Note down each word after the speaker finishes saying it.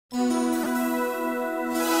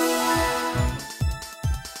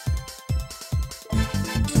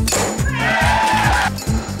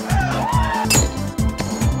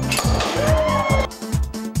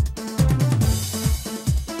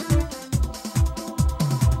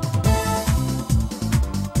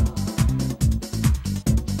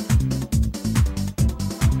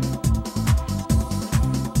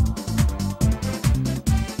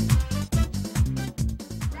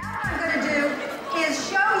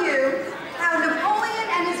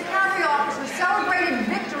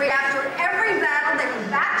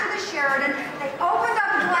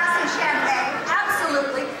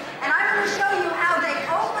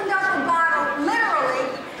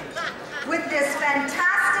this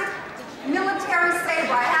fantastic military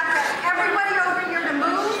saber. I have to ask everybody over here to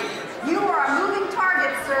move. You are a moving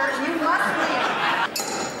target, sir. You must leave.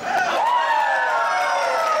 All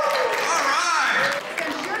right.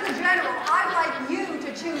 Since you're the general, I'd like you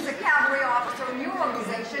to choose a cavalry officer in your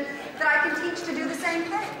organization that I can teach to do the same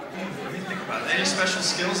thing. What do you think about it? Any special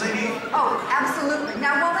skills they need? Oh, absolutely.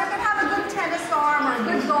 Now, while they can have a good tennis arm or a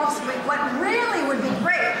good golf swing, what really would be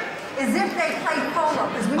great is if they played polo.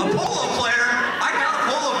 A polo player? I got a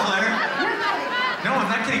polo player. You're kidding. No, I'm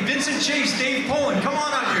not kidding. Vincent Chase, Dave Poland, come on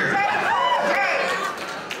up here. Dave.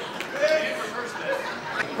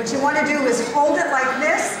 What you want to do is hold it like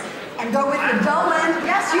this and go with the dull end.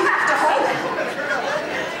 Yes, you have to hold it.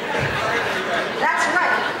 That's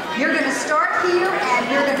right. You're going to start here and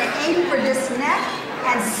you're going to aim for this neck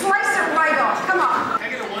and slice it right off. Come on. Can I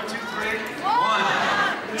get a 1, 2, 3?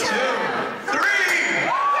 1, 2, 3.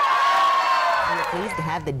 We're pleased to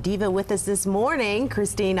have the diva with us this morning,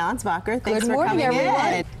 Christine Ansbacher. Thanks for coming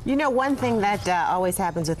everyone. in. You know, one thing that always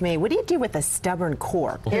happens with me, what do you do with a stubborn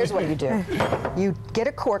cork? Here's what you do. You get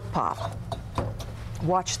a cork pop.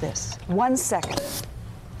 Watch this. 1 second.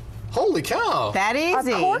 Holy cow! That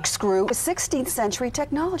easy. A corkscrew is 16th century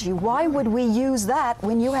technology. Why would we use that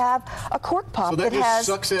when you have a cork pop So that just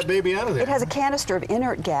sucks that baby out of there. It has a canister of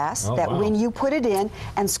inert gas that when you put it in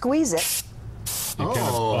and squeeze it,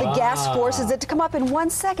 the gas forces it to come up in 1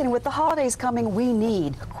 second. With the holidays coming, we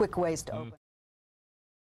need quick ways to open.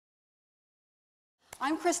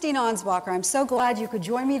 I'm Christine Ansbacher. I'm so glad you could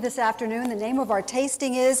join me this afternoon. The name of our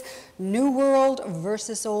tasting is New World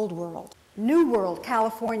versus Old World. New World,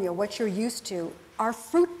 California, what you're used to, are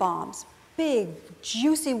fruit bombs, big,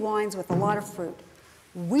 juicy wines with a lot of fruit.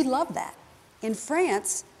 We love that. In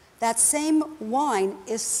France, that same wine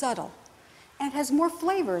is subtle and has more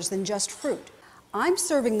flavors than just fruit. I'm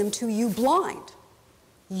serving them to you blind.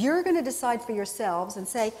 You're going to decide for yourselves and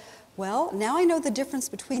say, well, now I know the difference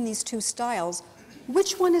between these two styles.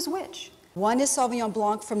 Which one is which? One is Sauvignon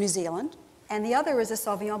Blanc from New Zealand, and the other is a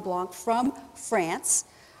Sauvignon Blanc from France,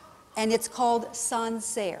 and it's called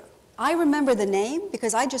Sancerre. I remember the name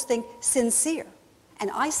because I just think sincere, and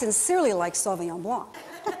I sincerely like Sauvignon Blanc.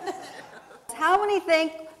 How many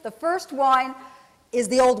think the first wine is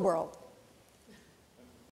the Old World?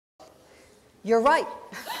 You're right.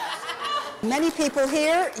 Many people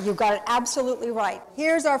here, you got it absolutely right.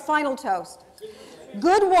 Here's our final toast.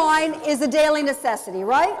 Good wine is a daily necessity,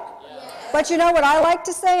 right? But you know what I like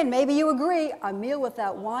to say, and maybe you agree, a meal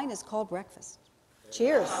without wine is called breakfast.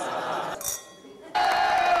 Cheers.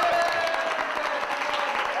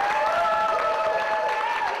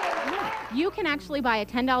 You can actually buy a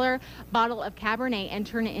 $10 bottle of Cabernet and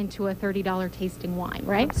turn it into a $30 tasting wine,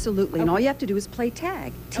 right? Absolutely, and all you have to do is play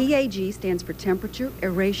tag. TAG stands for temperature,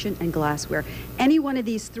 aeration, and glassware. Any one of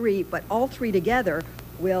these three, but all three together,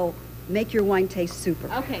 will make your wine taste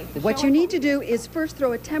super. Okay. So what you need to do is first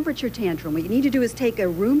throw a temperature tantrum. What you need to do is take a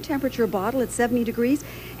room temperature bottle at 70 degrees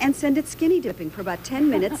and send it skinny dipping for about 10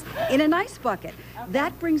 minutes in an ice bucket. Okay.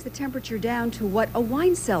 That brings the temperature down to what a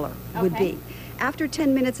wine cellar would be. After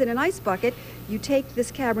 10 minutes in an ice bucket, you take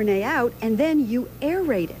this Cabernet out and then you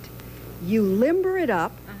aerate it. You limber it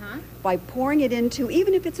up by pouring it into,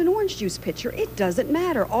 even if it's an orange juice pitcher, it doesn't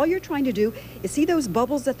matter. All you're trying to do is see those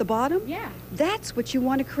bubbles at the bottom? Yeah. That's what you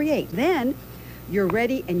want to create. Then you're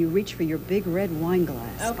ready and you reach for your big red wine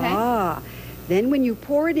glass. Okay. Then when you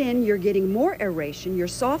pour it in, you're getting more aeration. You're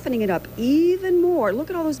softening it up even more. Look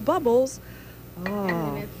at all those bubbles.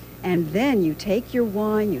 And then you take your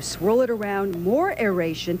wine, you swirl it around, more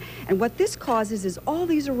aeration, and what this causes is all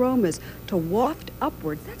these aromas to waft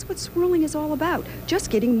upwards. That's what swirling is all about,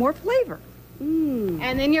 just getting more flavor.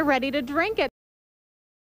 And then you're ready to drink it.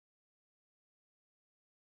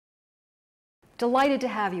 Delighted to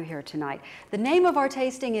have you here tonight. The name of our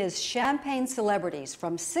tasting is Champagne Celebrities,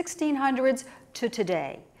 from 1600s to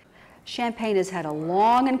today. Champagne has had a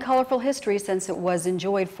long and colorful history since it was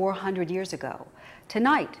enjoyed 400 years ago.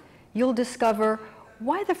 Tonight, you'll discover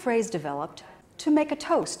why the phrase developed to make a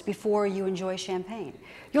toast before you enjoy champagne.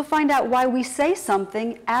 You'll find out why we say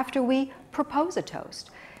something after we propose a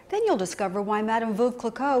toast. Then you'll discover why Madame Veuve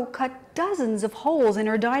Clicquot cut dozens of holes in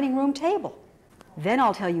her dining room table. Then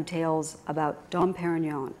I'll tell you tales about Dom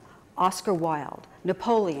Perignon, Oscar Wilde,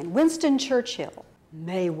 Napoleon, Winston Churchill,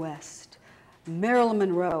 Mae West, Marilyn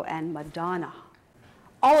Monroe, and Madonna.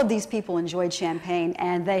 All of these people enjoyed champagne,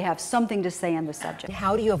 and they have something to say on the subject.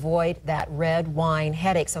 How do you avoid that red wine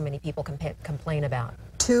headache so many people complain about?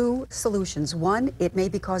 Two solutions. One, it may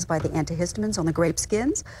be caused by the antihistamines on the grape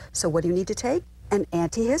skins. So what do you need to take? An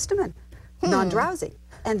antihistamine, non-drowsy.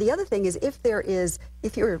 And the other thing is,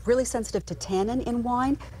 if you're really sensitive to tannin in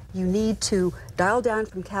wine, you need to dial down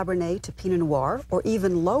from Cabernet to Pinot Noir, or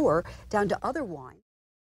even lower down to other wines.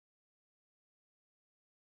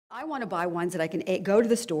 I want to buy wines that I can go to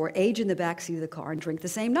the store, age in the backseat of the car, and drink the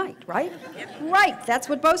same night, right? Right, that's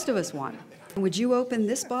what most of us want. Would you open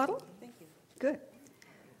this bottle? Thank you. Good.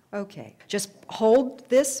 Okay, just hold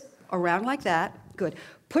this around like that. Good.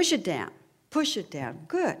 Push it down. Push it down.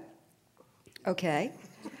 Good. Okay.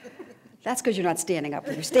 That's because you're not standing up.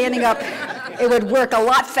 If you're standing up, it would work a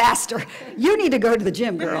lot faster. You need to go to the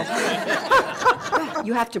gym, girl.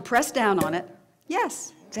 You have to press down on it.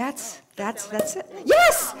 Yes, that's it.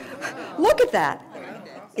 Yes! Look at that.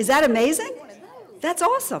 Is that amazing? That's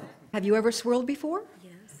awesome. Have you ever swirled before?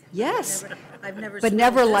 Yes. I've never But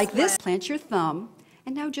never like this. Plant your thumb,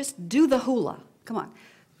 and now just do the hula. Come on.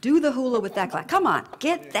 Do the hula with that glass. Come on.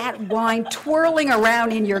 Get that wine twirling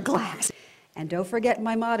around in your glass. And don't forget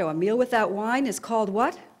my motto, a meal without wine is called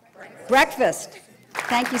what? Breakfast.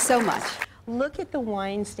 Thank you so much. Look at the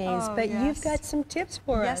wine stains, but yes. you've got some tips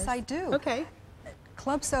for us. Yes, I do. Okay.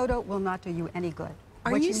 Club soda will not do you any good.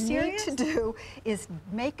 Are what you you serious? need to do is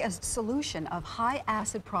make a solution of high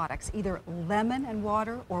acid products, either lemon and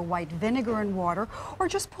water or white vinegar and water, or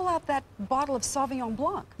just pull out that bottle of Sauvignon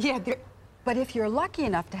Blanc. Yeah, But if you're lucky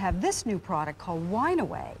enough to have this new product called Wine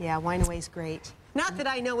Away, yeah, Wine Away's great. Not that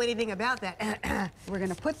I know anything about that. we're going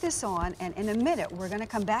to put this on, and in a minute we're going to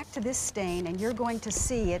come back to this stain, and you're going to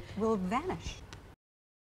see it will vanish.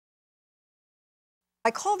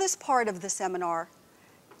 I call this part of the seminar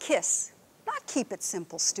KISS. Not keep it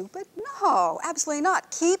simple, stupid. No, absolutely not.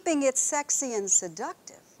 Keeping it sexy and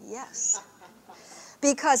seductive, yes.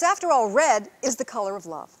 Because after all, red is the color of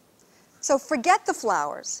love. So forget the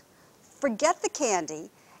flowers, forget the candy,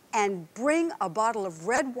 and bring a bottle of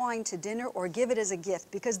red wine to dinner or give it as a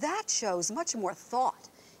gift, because that shows much more thought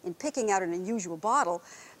in picking out an unusual bottle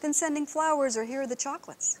than sending flowers or here are the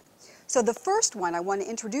chocolates. So the first one I want to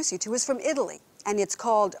introduce you to is from Italy, and it's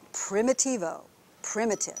called Primitivo,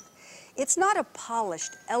 primitive. It's not a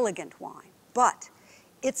polished, elegant wine, but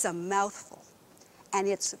it's a mouthful. And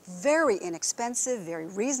it's very inexpensive, very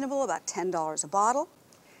reasonable, about $10 a bottle.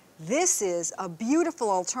 This is a beautiful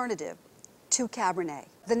alternative to Cabernet.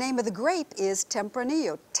 The name of the grape is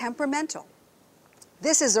Tempranillo, temperamental.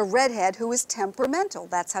 This is a redhead who is temperamental.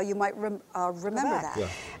 That's how you might remember that. Yeah.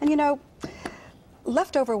 And you know,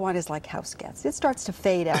 leftover wine is like house guests. It starts to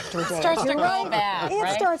fade after a day. It starts to go bad, It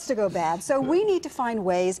right? starts to go bad. So we need to find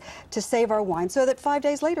ways to save our wine so that 5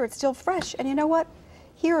 days later it's still fresh. And you know what?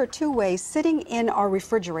 Here are two ways sitting in our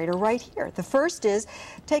refrigerator right here. The first is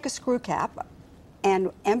take a screw cap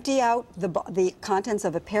and empty out the contents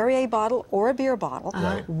of a Perrier bottle or a beer bottle,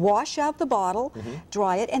 wash out the bottle,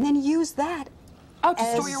 dry it, and then use that. Oh,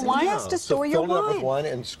 to store your wine? Yes, to store your Fill it up with wine. wine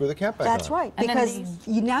and screw the cap back That's on. right, And then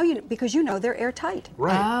because because you know they're airtight.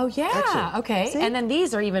 Right. Oh, yeah. Excellent. Okay. See? And then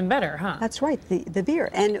these are even better, huh? That's right, the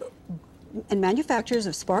beer. And manufacturers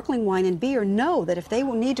of sparkling wine and beer know that if they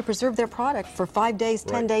will need to preserve their product for 5 days,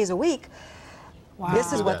 10 days a week,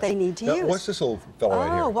 this is what they need to Now, use. what's this little fellow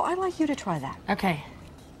right here? Oh, well, I'd like you to try that. Okay.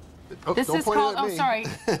 Oh, This don't is point it called, at oh, me. sorry,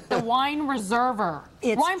 the wine reserver.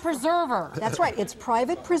 Wine preserver. That's right, it's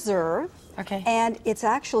private preserve. Okay. And it's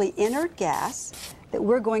actually inert gas that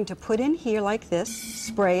we're going to put in here like this,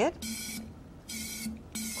 spray it.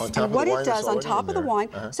 On top And of what the it wine does that's on already top in of the there.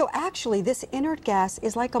 wine, so actually this inert gas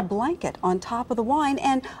is like a blanket on top of the wine,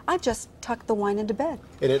 and I've just tucked the wine into bed.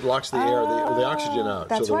 And it locks the air, the oxygen out, so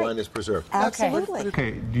That's the right. wine is preserved. Absolutely.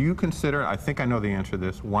 Okay, do you consider, I think I know the answer to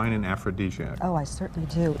this, wine an aphrodisiac? Oh, I certainly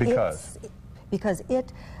do. Because? Because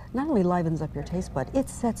it not only livens up your taste bud, it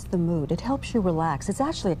sets the mood. It helps you relax. It's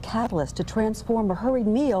actually a catalyst to transform a hurried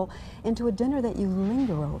meal into a dinner that you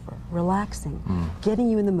linger over, relaxing, getting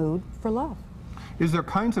you in the mood for love. Is there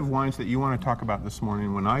kinds of wines that you want to talk about this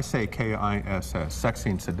morning? When I say K-I-S-S,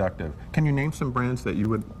 sexy and seductive, can you name some brands that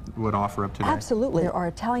you would offer up today? Absolutely. There are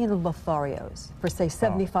Italian Lotharios for, say,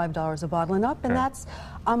 $75 a bottle and up, and that's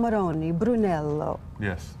Amarone, Brunello.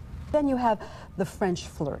 Yes. Then you have the French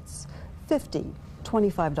Flirts, $50,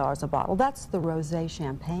 $25 a bottle. That's the Rosé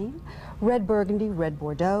Champagne, Red Burgundy, Red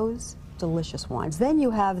Bordeaux, delicious wines. Then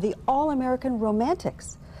you have the All-American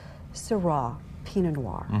Romantics, Syrah, Pinot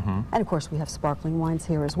Noir. And of course we have sparkling wines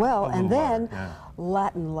here as well. And then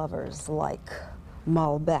Latin lovers like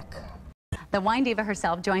Malbec. The Wine Diva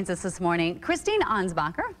herself joins us this morning. Christine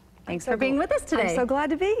Ansbacher, thanks for being with us today. I'm so glad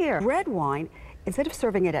to be here. Red wine, instead of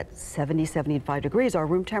serving it at 70, 75 degrees, our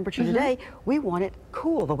room temperature today, we want it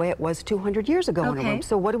cool the way it was 200 years ago in a room.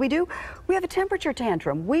 So what do? We have a temperature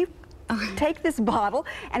tantrum. We Take this bottle,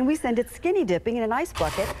 and we send it skinny dipping in an ice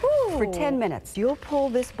bucket for 10 minutes. You'll pull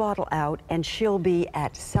this bottle out, and she'll be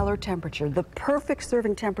at cellar temperature, the perfect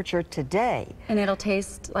serving temperature today. And it'll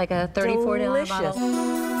taste like a $34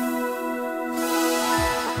 bottle.